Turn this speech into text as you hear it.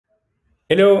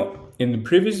Hello! In the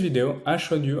previous video, I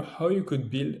showed you how you could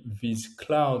build these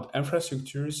cloud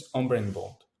infrastructures on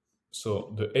Brainboard.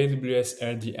 So the AWS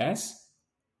RDS,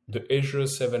 the Azure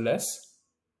Serverless,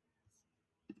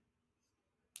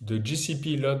 the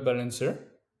GCP Load Balancer,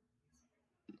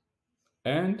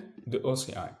 and the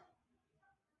OCI.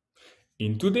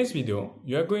 In today's video,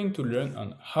 you are going to learn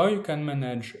on how you can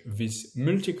manage these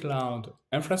multi-cloud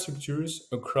infrastructures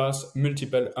across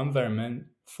multiple environments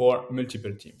for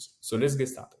multiple teams. So let's get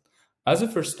started. As a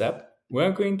first step, we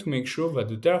are going to make sure that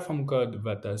the Terraform code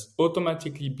that has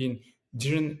automatically been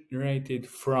generated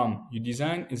from your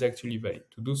design is actually valid.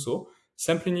 To do so,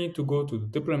 simply need to go to the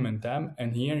deployment tab,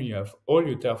 and here you have all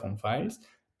your Terraform files.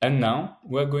 And now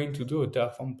we're going to do a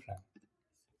Terraform plan.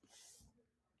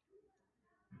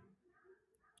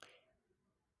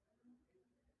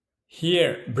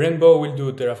 Here, Brainbow will do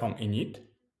a Terraform init,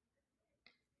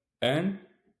 and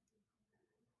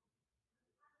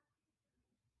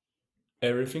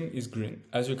everything is green,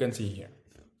 as you can see here.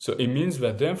 So it means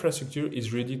that the infrastructure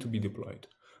is ready to be deployed.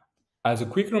 As a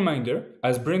quick reminder,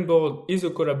 as Brainboard is a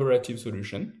collaborative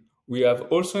solution, we have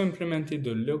also implemented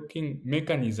the locking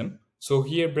mechanism. So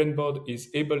here Brainboard is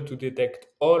able to detect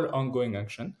all ongoing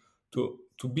action. To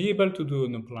be able to do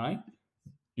an apply,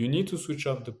 you need to switch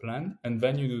off the plan, and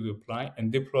then you do the apply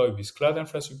and deploy this cloud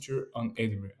infrastructure on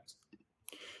AWS.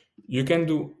 You can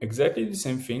do exactly the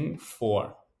same thing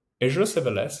for Azure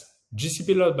Serverless,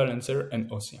 GCP Load Balancer, and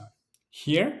OCI.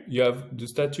 Here, you have the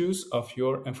status of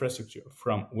your infrastructure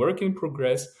from work in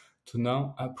progress to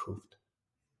now approved.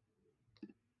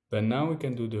 But now we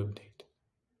can do the update.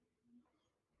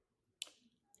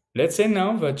 Let's say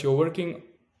now that you're working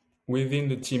within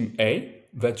the team A,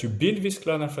 that you build this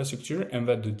cloud infrastructure, and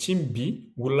that the team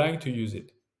B would like to use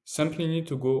it. Simply need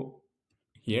to go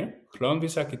here, clone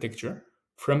this architecture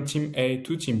from team A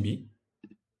to team B.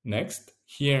 Next,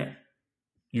 here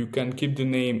you can keep the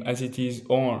name as it is,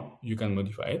 or you can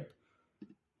modify it.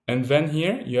 And then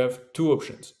here you have two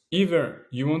options. Either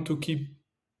you want to keep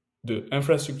the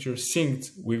infrastructure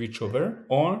synced with each other,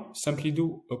 or simply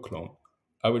do a clone.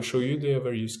 I will show you the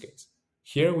other use case.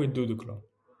 Here we do the clone.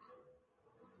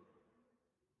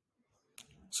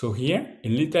 So here,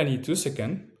 in literally 2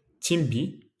 seconds, team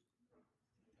B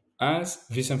has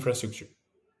this infrastructure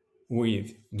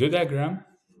with the diagram,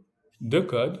 the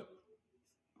code,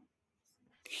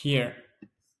 here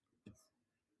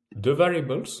the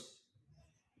variables,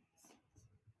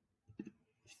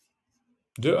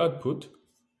 the output,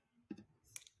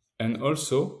 and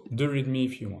also the README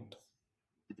if you want.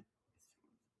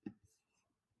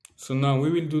 So now we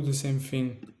will do the same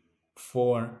thing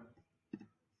for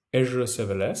Azure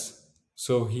Serverless.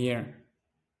 So here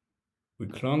we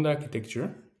clone the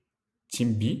architecture,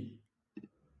 team B,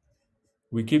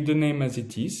 we keep the name as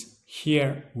it is.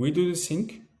 Here we do the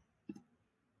sync,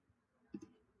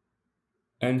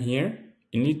 and here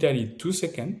in literally 2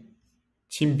 seconds,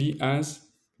 team B has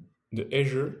the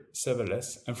Azure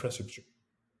Serverless infrastructure.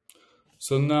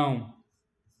 So now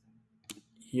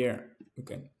here we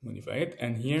can modify it,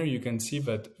 and here you can see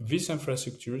that these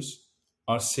infrastructures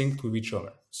are synced with each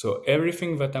other. So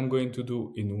everything that I'm going to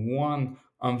do in one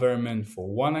environment for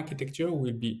one architecture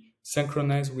will be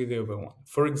synchronized with the other one.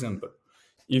 For example,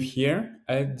 if here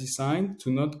I decide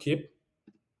to not keep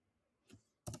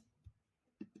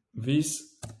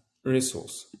this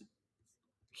resource,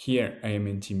 here I am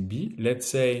in team B. Let's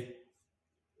say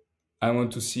I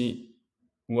want to see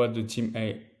what the team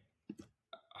A,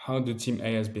 how the team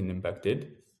A has been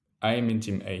impacted. I am in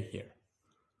team A here.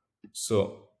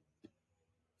 So,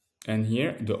 and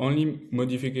here the only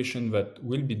modification that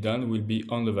will be done will be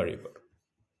on the variable.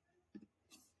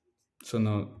 So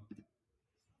now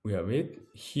we have it.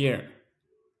 Here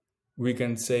we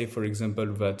can say, for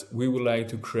example, that we would like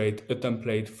to create a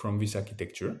template from this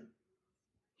architecture.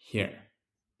 Here,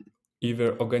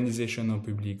 either organization or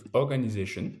public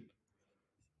organization.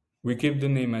 We keep the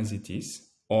name as it is,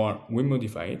 or we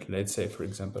modify it. Let's say, for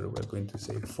example, we're going to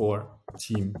say for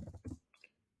team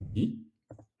B.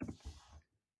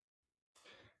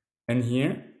 And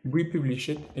here we publish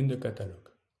it in the catalog.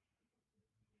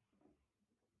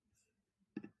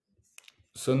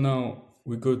 So now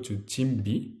we go to team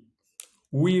B.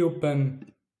 We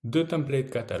open the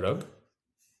template catalog.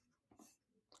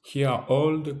 Here are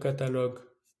all the catalog.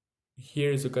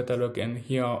 Here is the catalog, and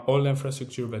here are all the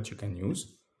infrastructure that you can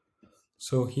use.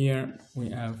 So here we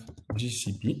have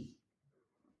GCP.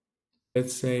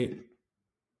 Let's say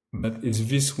that is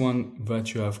this one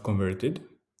that you have converted.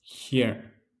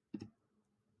 Here,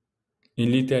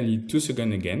 in literally 2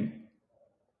 seconds again,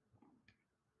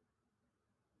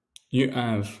 you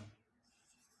have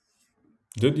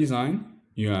the design,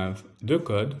 you have the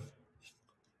code,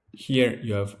 Here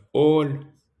you have all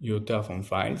your Terraform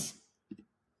files.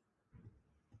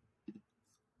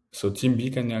 So Team B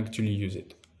can actually use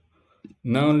it.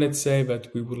 Now let's say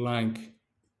that we would like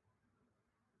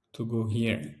to go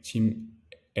here, Team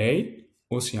A,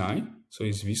 OCI, so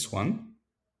it's this one.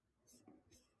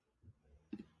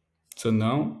 So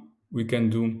now we can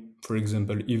do, for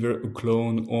example, either a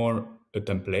clone or a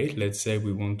template. Let's say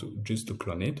we want to just to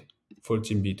clone it for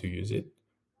Team B to use it.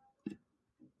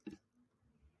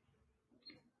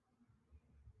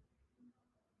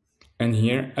 And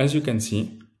here, as you can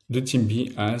see, the Team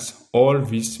B has all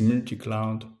these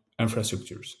multi-cloud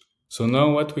infrastructures. So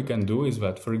now what we can do is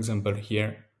that, for example,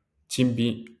 here, Team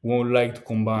B would like to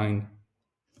combine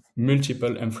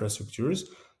multiple infrastructures.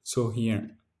 So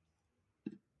here,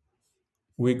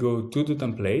 we go to the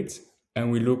template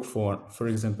and we look for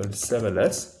example,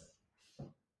 serverless.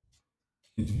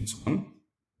 This one.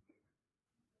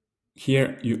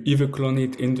 Here, you either clone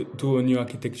it into a new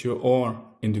architecture or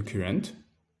in the current.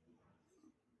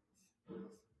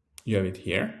 You have it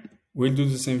here. We'll do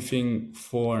the same thing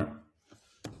for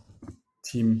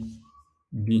Team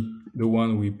B, the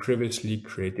one we previously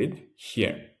created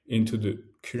here into the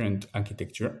current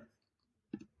architecture.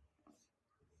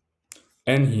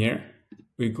 And here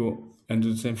we go and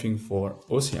do the same thing for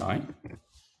OCI.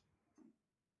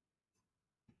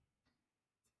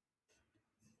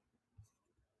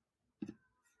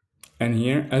 And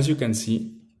here, as you can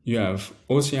see, you have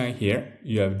OCI here,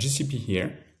 you have GCP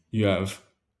here, you have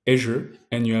Azure,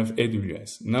 and you have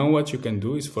AWS. Now what you can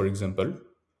do is, for example,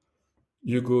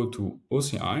 you go to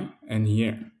OCI, and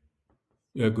here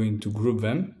you are going to group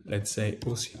them. Let's say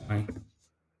OCI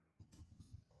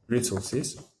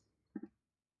resources,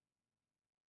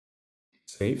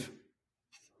 save.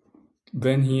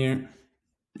 Then here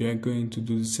you are going to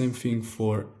do the same thing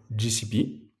for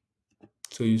GCP.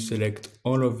 So you select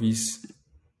all of these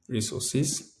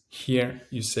resources. Here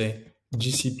you say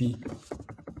GCP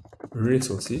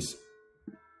resources,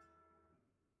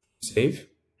 save.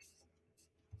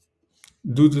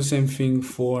 Do the same thing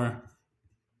for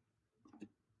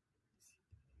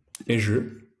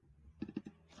Azure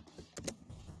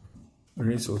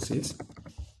resources,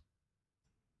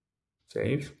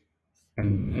 save,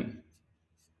 and then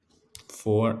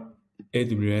for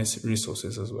AWS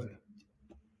resources as well.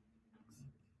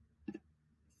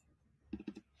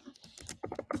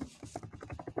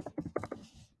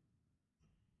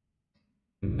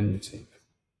 And then you save.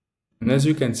 And as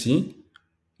you can see,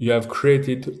 you have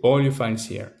created all your files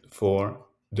here for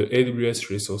the AWS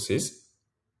resources,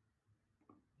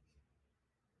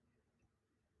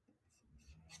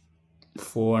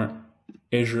 for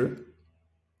Azure,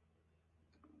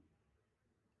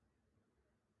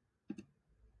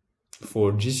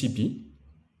 for GCP,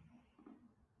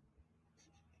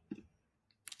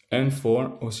 and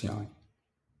for OCI.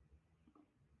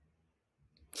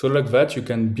 So like that, you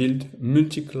can build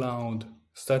multi-cloud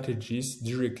strategies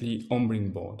directly on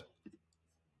Brainboard.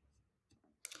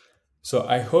 So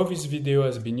I hope this video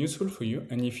has been useful for you,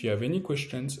 and if you have any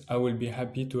questions, I will be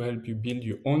happy to help you build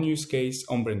your own use case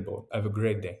on Brainboard. Have a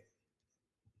great day.